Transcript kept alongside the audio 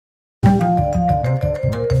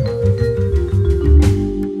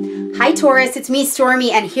Taurus, it's me,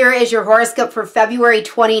 Stormie, and here is your horoscope for February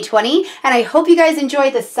 2020. And I hope you guys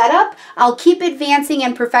enjoy the setup. I'll keep advancing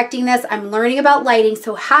and perfecting this. I'm learning about lighting,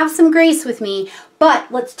 so have some grace with me.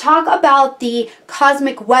 But let's talk about the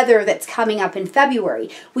cosmic weather that's coming up in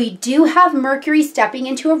February. We do have Mercury stepping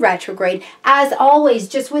into a retrograde. As always,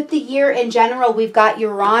 just with the year in general, we've got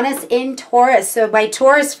Uranus in Taurus. So my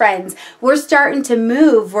Taurus friends, we're starting to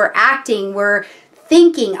move, we're acting, we're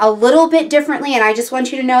thinking a little bit differently, and I just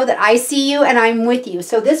want you to know that I see you and I'm with you.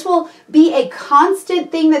 So this will be a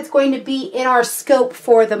constant thing that's going to be in our scope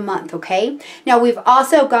for the month, okay? Now we've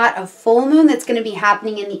also got a full moon that's going to be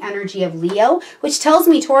happening in the energy of Leo, which tells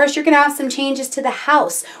me, Taurus, you're going to have some changes to the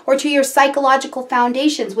house or to your psychological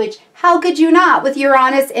foundations, which how could you not with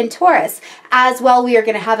Uranus and Taurus? As well, we are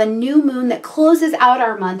going to have a new moon that closes out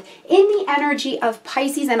our month in the energy of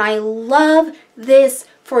Pisces, and I love this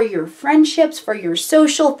for your friendships, for your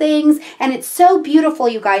social things. And it's so beautiful,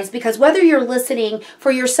 you guys, because whether you're listening for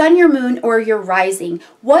your sun, your moon, or your rising,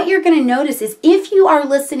 what you're going to notice is if you are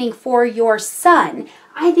listening for your sun,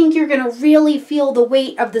 I think you're going to really feel the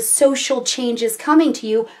weight of the social changes coming to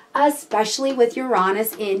you, especially with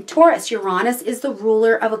Uranus in Taurus. Uranus is the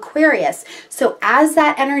ruler of Aquarius. So as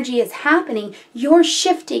that energy is happening, you're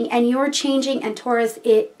shifting and you're changing, and Taurus,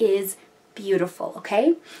 it is beautiful,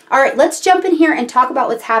 okay? All right, let's jump in here and talk about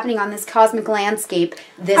what's happening on this cosmic landscape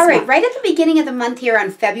this month. All right, right at the beginning of the month here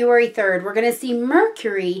on February 3rd, we're going to see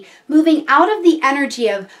Mercury moving out of the energy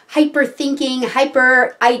of hyper thinking,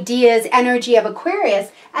 hyper ideas, energy of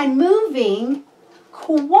Aquarius, and moving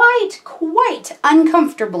quite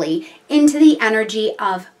uncomfortably into the energy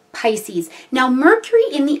of Pisces. Now, Mercury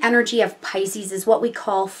in the energy of Pisces is what we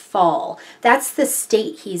call fall. That's the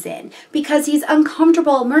state he's in because he's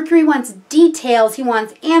uncomfortable. Mercury wants details. He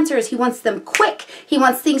wants answers. He wants them quick. He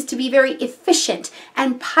wants things to be very efficient.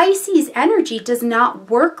 And Pisces energy does not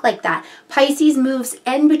work like that. Pisces moves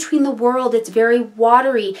in between the world. It's very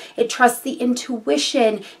watery. It trusts the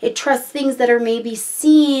intuition. It trusts things that are maybe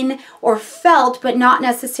seen or felt, but not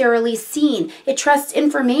necessarily seen. It trusts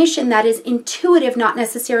information that is intuitive, not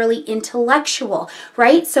necessarily intellectual,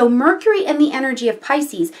 right? So Mercury and the energy of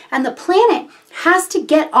Pisces, and the planet has to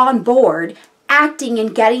get on board acting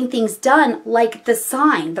and getting things done like the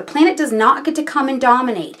sign. The planet does not get to come and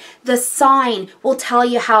dominate. The sign will tell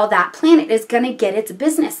you how that planet is going to get its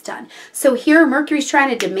business done. So here Mercury's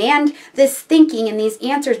trying to demand this thinking and these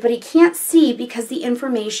answers, but he can't see because the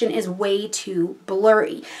information is way too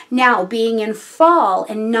blurry. Now, being in fall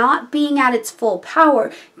and not being at its full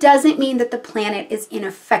power doesn't mean that the planet is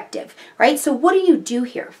ineffective, right? So what do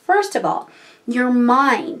here? First of all, your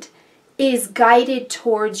mind is guided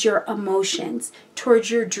towards your emotions,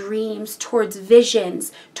 towards your dreams, towards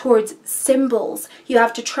visions, towards symbols. You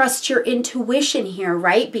have to trust your intuition here,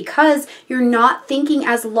 right? Because you're not thinking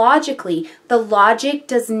as logically. The logic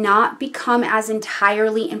does not become as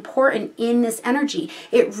entirely important in this energy.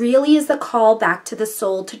 It really is the call back to the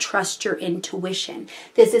soul to trust your intuition.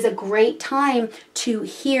 This is a great time to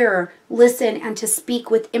hear, listen, and to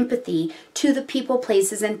speak with empathy to the people,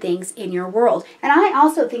 places, and things in your world. And I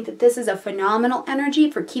also think that this is a phenomenal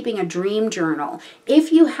energy for keeping a dream journal.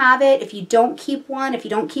 If you have it, if you don't keep one, if you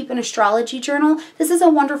don't keep an astrology journal, this is a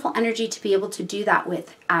wonderful energy to be able to do that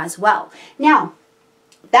with as well. Now,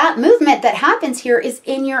 that movement that happens here is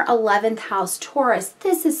in your 11th house, Taurus.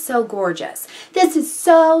 This is so gorgeous. This is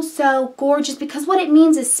so gorgeous because what it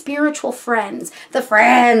means is spiritual friends. The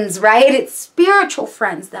friends, right? It's spiritual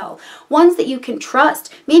friends, though. Ones that you can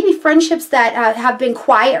trust. Maybe friendships that have been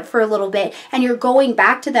quiet for a little bit and you're going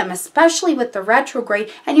back to them, especially with the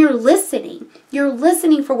retrograde, and you're listening. You're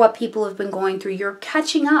listening for what people have been going through. You're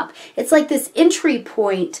catching up. It's like this entry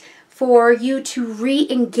point for you to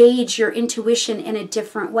re-engage your intuition in a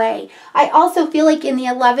different way. I also feel like in the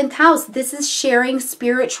 11th house, this is sharing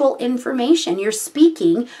spiritual information. You're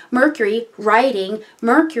speaking, Mercury, writing,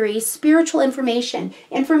 Mercury, spiritual information,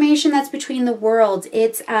 information that's between the worlds.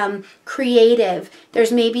 It's creative.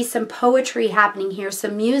 There's maybe some poetry happening here,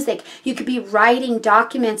 some music. You could be writing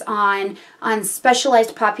documents on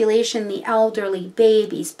specialized population, the elderly,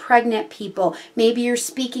 babies, pregnant people. Maybe you're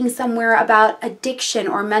speaking somewhere about addiction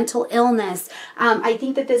or mental illness. I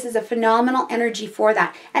think that this is a phenomenal energy for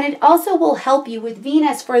that. And it also will help you with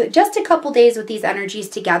Venus for just a couple days with these energies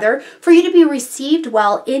together for you to be received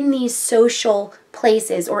well in these social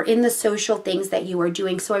places or in the social things that you are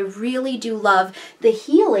doing. So I really do love the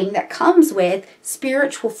healing that comes with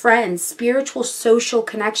spiritual friends, spiritual social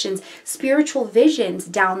connections, spiritual visions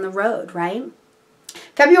down the road, right?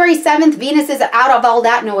 February 7th, Venus is out of all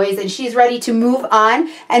that noise and she's ready to move on.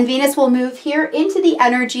 And Venus will move here into the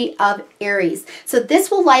energy of Aries. So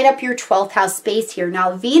this will light up your 12th house space here.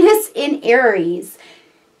 Now, Venus in Aries,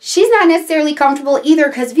 she's not necessarily comfortable either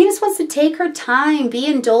because Venus wants to take her time, be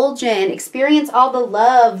indulgent, experience all the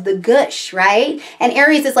love, the gush, right? And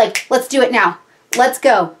Aries is like, let's do it now. Let's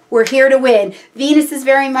go. We're here to win. Venus is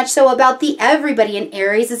very much so about the everybody, and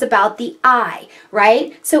Aries is about the I,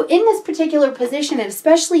 right? So in this particular position, and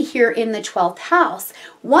especially here in the 12th house,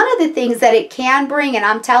 one of the things that it can bring, and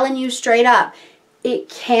I'm telling you straight up, it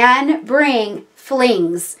can bring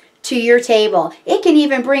flings to your table. It can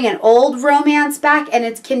even bring an old romance back, and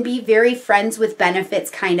it can be very friends with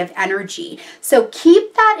benefits kind of energy. So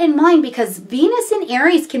keep that in mind because Venus in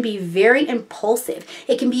Aries can be very impulsive.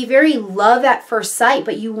 It can be very love at first sight,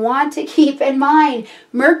 but you want to keep in mind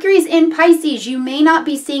Mercury's in Pisces. You may not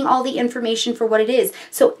be seeing all the information for what it is.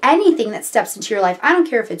 So anything that steps into your life, I don't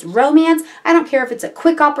care if it's romance, I don't care if it's a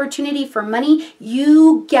quick opportunity for money,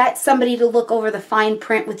 you get somebody to look over the fine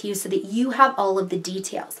print with you so that you have all of the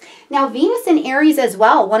details. Now, Venus in Aries as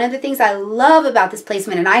well, one of the things I love about this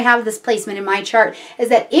placement, and I have this placement in my chart, is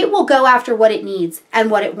that it will go after what it needs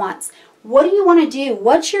and what it wants. What do you want to do?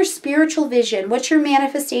 What's your spiritual vision? What's your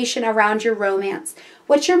manifestation around your romance?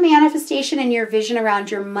 What's your manifestation and your vision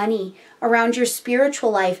around your money, around your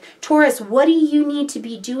spiritual life? Taurus, what do you need to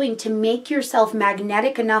be doing to make yourself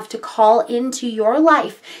magnetic enough to call into your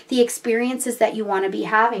life the experiences that you want to be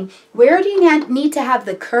having? Where do you need to have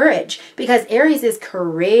the courage? Because Aries is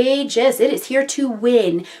courageous. It is here to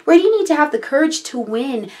win. Where do you need to have the courage to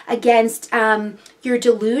win against your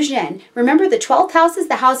delusion? Remember, the 12th house is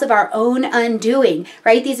the house of our own undoing,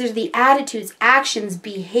 right? These are the attitudes, actions,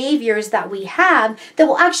 behaviors that we have that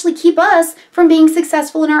will actually keep us from being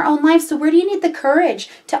successful in our own life. So where do you need the courage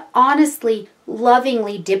to honestly,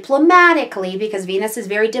 lovingly, diplomatically, because Venus is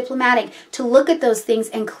very diplomatic, to look at those things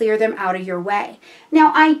and clear them out of your way?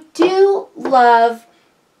 Now, I do love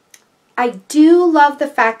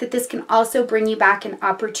the fact that this can also bring you back an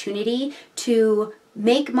opportunity to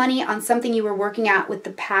make money on something you were working at with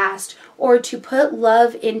the past, or to put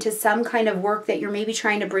love into some kind of work that you're maybe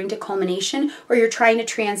trying to bring to culmination, or you're trying to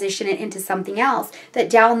transition it into something else that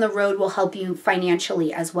down the road will help you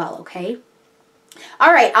financially as well, okay?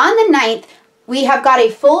 All right, on the 9th, we have got a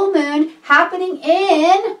full moon happening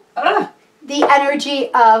in the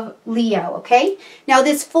energy of Leo, okay? Now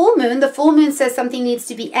this full moon, the full moon says something needs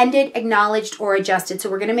to be ended, acknowledged, or adjusted. So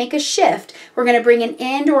we're going to make a shift. We're going to bring an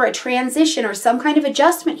end or a transition or some kind of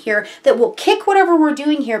adjustment here that will kick whatever we're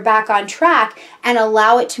doing here back on track and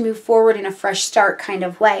allow it to move forward in a fresh start kind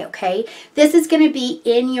of way, okay? This is going to be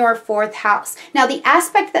in your 4th house. Now the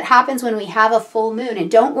aspect that happens when we have a full moon, and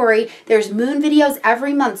don't worry, there's moon videos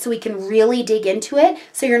every month so we can really dig into it,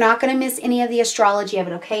 so you're not going to miss any of the astrology of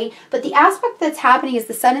it, okay? But the aspect that's happening is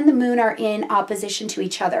the sun and the moon are in opposition to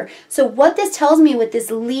each other. So what this tells me with this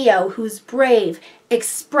Leo who's brave,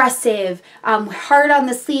 expressive, hard on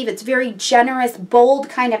the sleeve, it's very generous, bold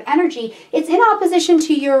kind of energy, it's in opposition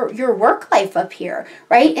to your work life up here,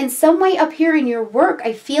 right? In some way up here in your work,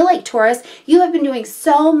 I feel like, Taurus, you have been doing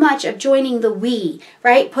so much of joining the we,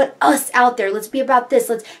 right? Put us out there. Let's be about this.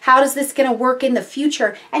 How does this going to work in the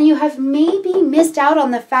future? And you have maybe missed out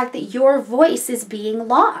on the fact that your voice is being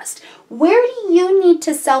lost. Where do you need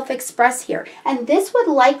to self-express here? And this would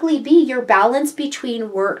likely be your balance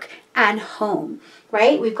between work and home,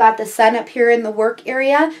 right? We've got the sun up here in the work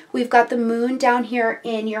area. We've got the moon down here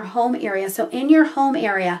in your home area. So in your home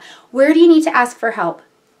area, where do you need to ask for help?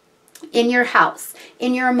 In your house,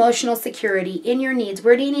 in your emotional security, in your needs.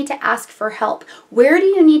 Where do you need to ask for help? Where do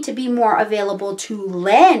you need to be more available to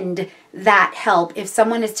lend that help if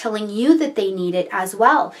someone is telling you that they need it as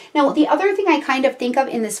well? Now, the other thing I kind of think of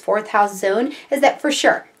in this 4th house zone is that for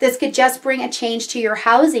sure, this could just bring a change to your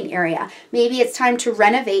housing area. Maybe it's time to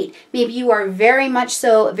renovate. Maybe you are very much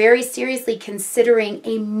so, very seriously considering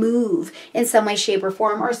a move in some way, shape, or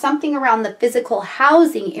form, or something around the physical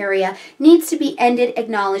housing area needs to be ended,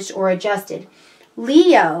 acknowledged, or adjusted.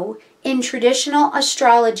 Leo in traditional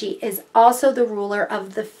astrology is also the ruler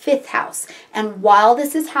of the 5th house. And while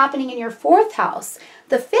this is happening in your 4th house,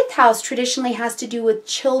 the 5th house traditionally has to do with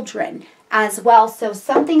children as well. So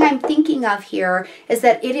something I'm thinking of here is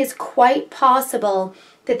that it is quite possible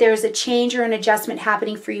that there's a change or an adjustment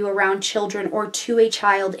happening for you around children or to a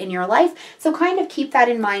child in your life. So kind of keep that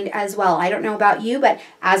in mind as well. I don't know about you, but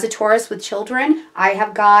as a Taurus with children, I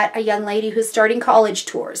have got a young lady who's starting college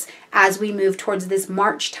tours as we move towards this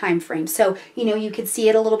March time frame. So, you know, you could see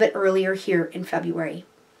it a little bit earlier here in February.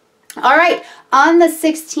 All right, on the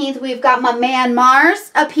 16th, we've got my man Mars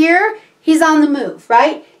up here. He's on the move,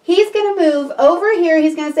 right? he's going to move over here.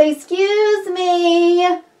 He's going to say, excuse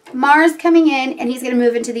me. Mars coming in, and he's going to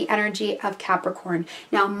move into the energy of Capricorn.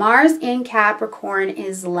 Now, Mars in Capricorn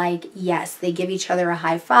is like, yes, they give each other a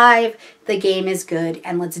high five. The game is good,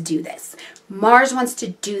 and let's do this. Mars wants to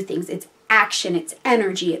do things. It's action, it's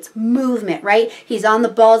energy, it's movement, right? He's on the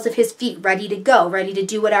balls of his feet, ready to go, ready to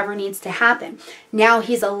do whatever needs to happen. Now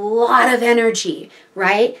he's a lot of energy,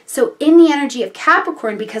 right? So in the energy of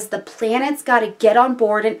Capricorn, because the planets got to get on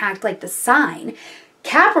board and act like the sign,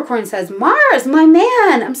 Capricorn says, Mars, my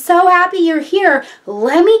man, I'm so happy you're here.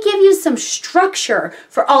 Let me give you some structure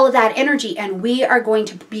for all of that energy, and we are going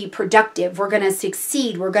to be productive. We're going to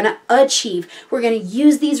succeed. We're going to achieve. We're going to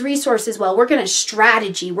use these resources well. We're going to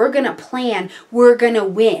strategy. We're going to plan. We're going to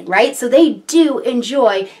win, right? So they do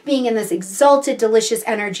enjoy being in this exalted, delicious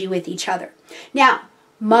energy with each other. Now,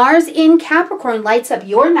 Mars in Capricorn lights up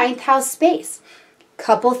your 9th house space.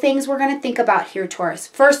 Couple things we're going to think about here, Taurus.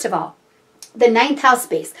 First of all, the 9th house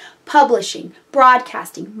space, publishing,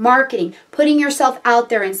 broadcasting, marketing, putting yourself out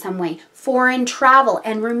there in some way, foreign travel.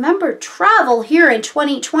 And remember, travel here in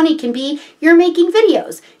 2020 can be you're making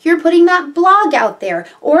videos, you're putting that blog out there,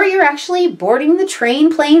 or you're actually boarding the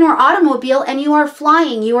train, plane, or automobile and you are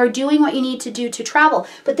flying. You are doing what you need to do to travel.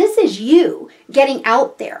 But this is you getting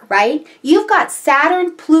out there, right? You've got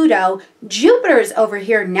Saturn, Pluto, Jupiter's over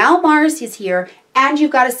here. Now Mars is here. And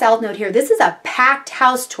you've got a south node here. This is a packed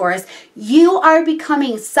house, Taurus. You are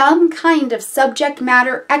becoming some kind of subject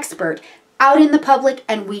matter expert out in the public,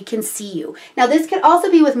 and we can see you. Now, this could also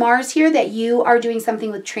be with Mars here, that you are doing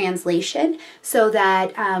something with translation so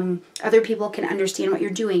that other people can understand what you're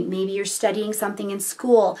doing. Maybe you're studying something in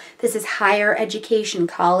school. This is higher education,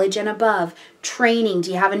 college and above. Training.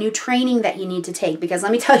 Do you have a new training that you need to take? Because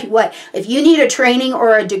let me tell you what, if you need a training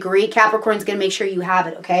or a degree, Capricorn's going to make sure you have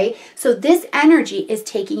it, okay? So this energy is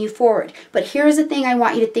taking you forward. But here's the thing I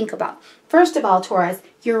want you to think about. First of all, Taurus,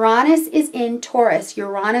 Uranus is in Taurus.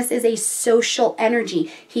 Uranus is a social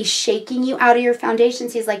energy. He's shaking you out of your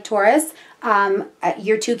foundations. He's like, Taurus,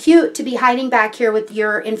 you're too cute to be hiding back here with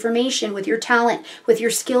your information, with your talent, with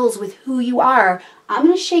your skills, with who you are. I'm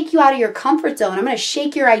going to shake you out of your comfort zone. I'm going to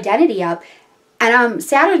shake your identity up. And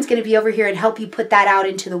Saturn's going to be over here and help you put that out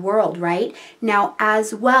into the world, right? Now,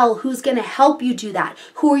 as well, who's going to help you do that?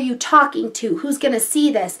 Who are you talking to? Who's going to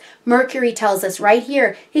see this? Mercury tells us right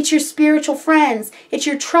here, it's your spiritual friends, it's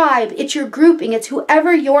your tribe, it's your grouping, it's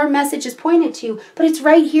whoever your message is pointed to, but it's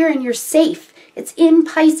right here and you're safe. It's in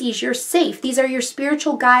Pisces, you're safe. These are your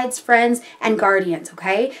spiritual guides, friends, and guardians,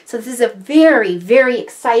 okay? So this is a very, very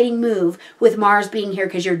exciting move with Mars being here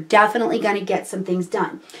because you're definitely going to get some things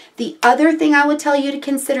done. The other thing I would tell you to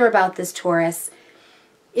consider about this, Taurus,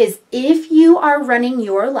 is if you are running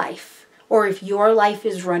your life or if your life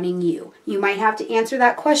is running you, you might have to answer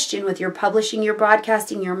that question with your publishing, your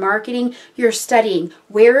broadcasting, your marketing, your studying.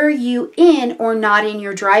 Where are you in or not in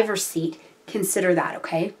your driver's seat? Consider that,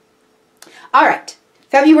 okay? All right,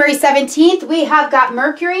 February 17th, we have got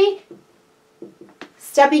Mercury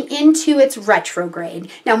stepping into its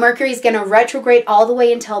retrograde. Now, Mercury is going to retrograde all the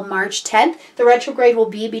way until March 10th. The retrograde will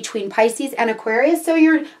be between Pisces and Aquarius, so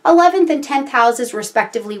your 11th and 10th houses,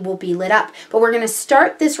 respectively, will be lit up. But we're going to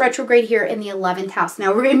start this retrograde here in the 11th house.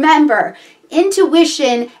 Now, remember,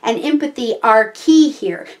 intuition and empathy are key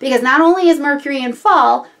here because not only is Mercury in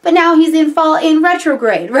fall, but now he's in fall in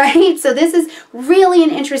retrograde, right? So this is really an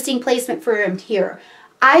interesting placement for him here.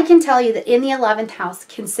 I can tell you that in the 11th house,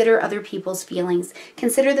 consider other people's feelings.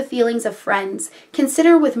 Consider the feelings of friends.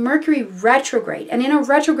 Consider with Mercury retrograde. And in a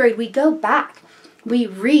retrograde, we go back. We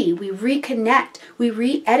reconnect, we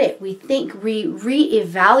re-edit, we think, we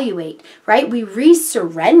re-evaluate, right? We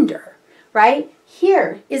re-surrender, right?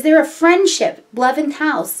 Here, is there a friendship, 11th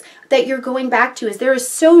house, that you're going back to? Is there a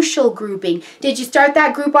social grouping? Did you start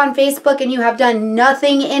that group on Facebook and you have done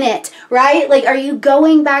nothing in it, right? Like, are you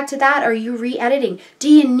going back to that? Are you re-editing? Do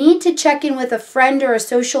you need to check in with a friend or a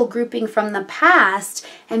social grouping from the past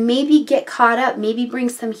and maybe get caught up, maybe bring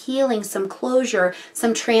some healing, some closure,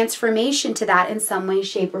 some transformation to that in some way,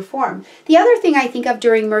 shape, or form? The other thing I think of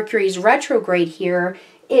during Mercury's retrograde here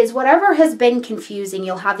is whatever has been confusing,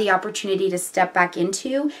 you'll have the opportunity to step back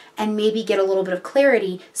into and maybe get a little bit of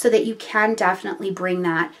clarity so that you can definitely bring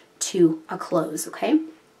that to a close, okay?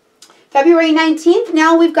 February 19th,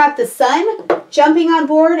 now we've got the sun jumping on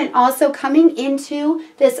board and also coming into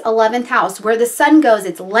this 11th house. Where the sun goes,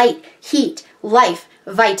 it's light, heat, life,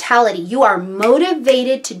 vitality. You are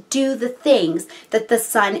motivated to do the things that the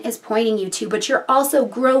sun is pointing you to, but you're also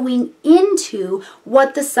growing into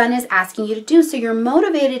what the sun is asking you to do. So you're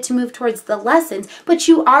motivated to move towards the lessons, but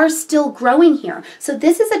you are still growing here. So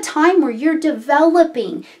this is a time where you're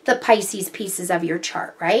developing the Pisces pieces of your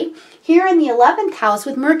chart, right? Here in the 11th house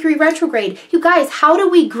with Mercury retrograde, you guys, how do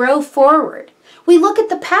we grow forward? We look at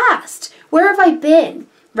the past. Where have I been?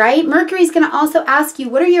 Right? Mercury's going to also ask you,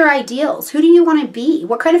 what are your ideals? Who do you want to be?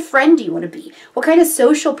 What kind of friend do you want to be? What kind of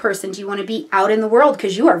social person do you want to be out in the world?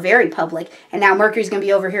 Because you are very public. And now Mercury's going to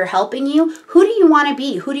be over here helping you. Who do you want to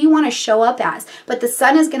be? Who do you want to show up as? But the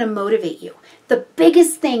sun is going to motivate you. The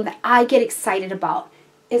biggest thing that I get excited about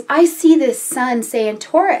is I see this sun saying,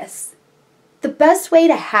 Taurus, the best way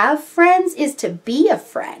to have friends is to be a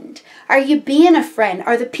friend. Are you being a friend?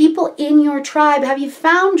 Are the people in your tribe, have you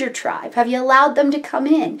found your tribe? Have you allowed them to come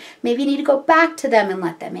in? Maybe you need to go back to them and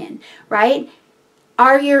let them in, right?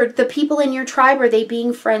 Are the people in your tribe, are they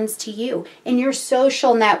being friends to you? In your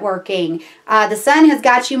social networking, the sun has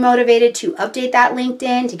got you motivated to update that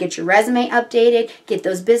LinkedIn, to get your resume updated, get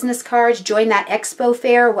those business cards, join that expo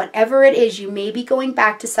fair, whatever it is. You may be going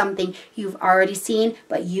back to something you've already seen,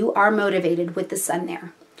 but you are motivated with the sun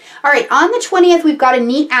there. All right, on the 20th, we've got a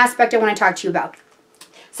neat aspect I want to talk to you about.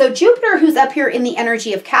 So Jupiter, who's up here in the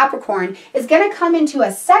energy of Capricorn, is going to come into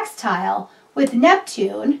a sextile with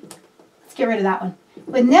Neptune. Let's get rid of that one.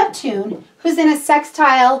 With Neptune, who's in a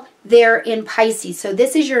sextile there in Pisces. So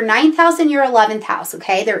this is your 9th house and your 11th house,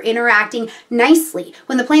 okay? They're interacting nicely.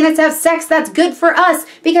 When the planets have sex, that's good for us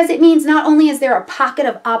because it means not only is there a pocket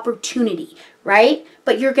of opportunity, right?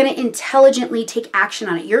 But you're going to intelligently take action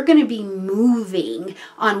on it. You're going to be moving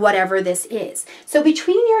on whatever this is. So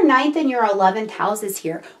between your 9th and your 11th houses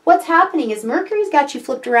here, what's happening is Mercury's got you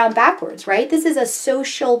flipped around backwards, right? This is a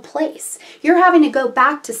social place. You're having to go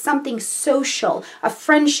back to something social, a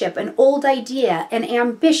friendship, an old idea, an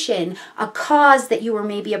ambition, a cause that you were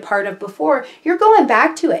maybe a part of before. You're going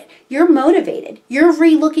back to it. You're motivated. You're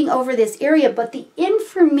re-looking over this area, but the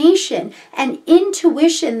information and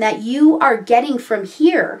intuition that you are getting from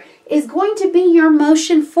here is going to be your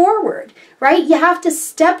motion forward, right? You have to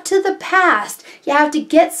step to the past. You have to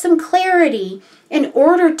get some clarity in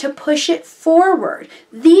order to push it forward.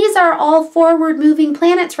 These are all forward moving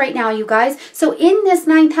planets right now, you guys. So in this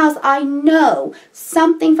 9th house, I know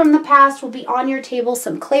something from the past will be on your table,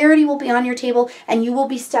 some clarity will be on your table, and you will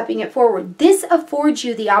be stepping it forward. This affords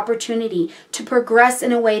you the opportunity to progress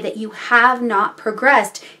in a way that you have not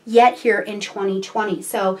progressed yet here in 2020.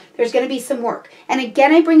 So there's going to be some work. And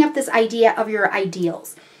again, I bring up this idea of your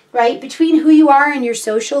ideals. Right? Between who you are in your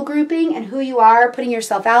social grouping and who you are putting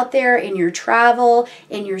yourself out there in your travel,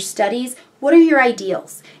 in your studies, what are your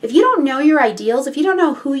ideals? If you don't know your ideals, if you don't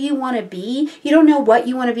know who you want to be, you don't know what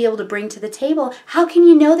you want to be able to bring to the table, how can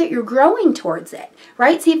you know that you're growing towards it?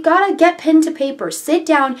 Right? So you've got to get pen to paper, sit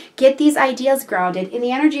down, get these ideas grounded. In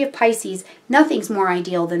the energy of Pisces, nothing's more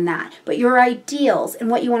ideal than that. But your ideals and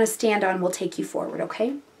what you want to stand on will take you forward,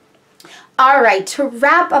 okay? All right, to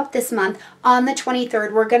wrap up this month, on the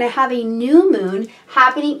 23rd, we're going to have a new moon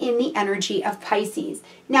happening in the energy of Pisces.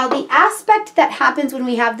 Now, the aspect that happens when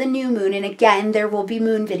we have the new moon, and again, there will be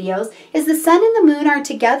moon videos, is the sun and the moon are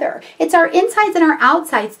together. It's our insides and our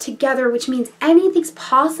outsides together, which means anything's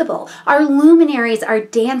possible. Our luminaries are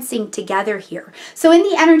dancing together here. So in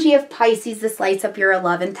the energy of Pisces, this lights up your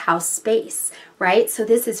 11th house space, right? So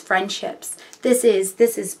this is friendships. This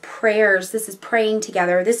is prayers. This is praying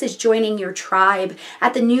together. This is joining your tribe.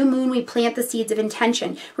 At the new moon, we plant the seeds of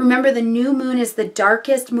intention. Remember, the new moon is the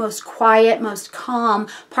darkest, most quiet, most calm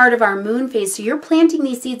part of our moon phase. So you're planting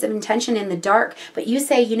these seeds of intention in the dark, but you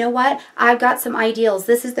say, you know what? I've got some ideals.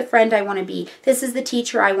 This is the friend I want to be. This is the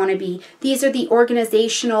teacher I want to be. These are the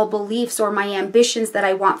organizational beliefs or my ambitions that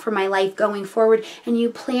I want for my life going forward. And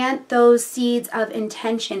you plant those seeds of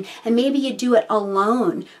intention. And maybe you do it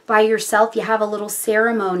alone by yourself. You have a little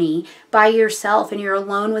ceremony by yourself and you're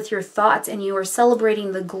alone with your thoughts and you are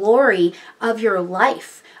celebrating the glory of your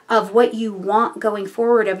life, of what you want going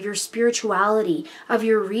forward, of your spirituality, of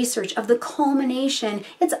your research, of the culmination.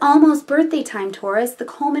 It's almost birthday time, Taurus, the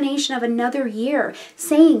culmination of another year,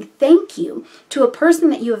 saying thank you to a person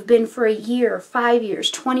that you have been for a year, 5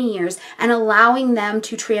 years, 20 years, and allowing them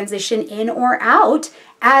to transition in or out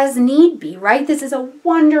as need be, right? This is a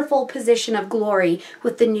wonderful position of glory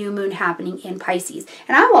with the new moon happening in Pisces.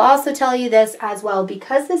 And I will also tell you this as well,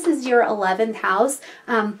 because this is your 11th house,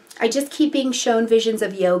 I just keep being shown visions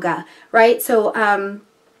of yoga, right? So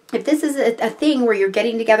if this is a thing where you're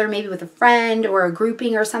getting together maybe with a friend or a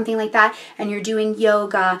grouping or something like that, and you're doing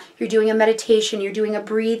yoga, you're doing a meditation, you're doing a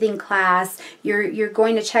breathing class, you're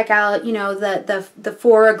going to check out, you know, the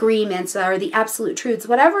 4 agreements or the absolute truths,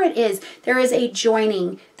 whatever it is, there is a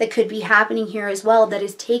joining that could be happening here as well that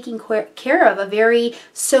is taking care of a very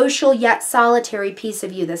social yet solitary piece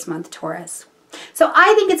of you this month, Taurus. So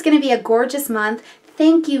I think it's going to be a gorgeous month.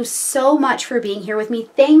 Thank you so much for being here with me.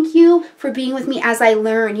 Thank you for being with me as I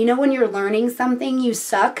learn. You know, when you're learning something, you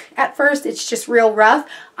suck at first. It's just real rough.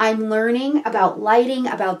 I'm learning about lighting,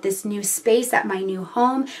 about this new space at my new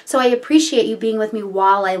home. So I appreciate you being with me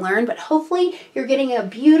while I learn, but hopefully you're getting a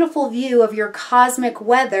beautiful view of your cosmic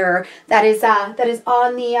weather that is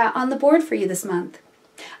on the board for you this month.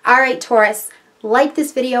 All right, Taurus. Like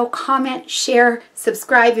this video, comment, share,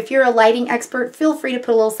 subscribe. If you're a lighting expert, feel free to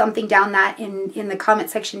put a little something down that in the comment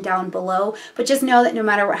section down below. But just know that no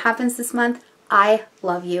matter what happens this month, I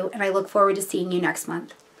love you, and I look forward to seeing you next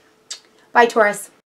month. Bye, Taurus.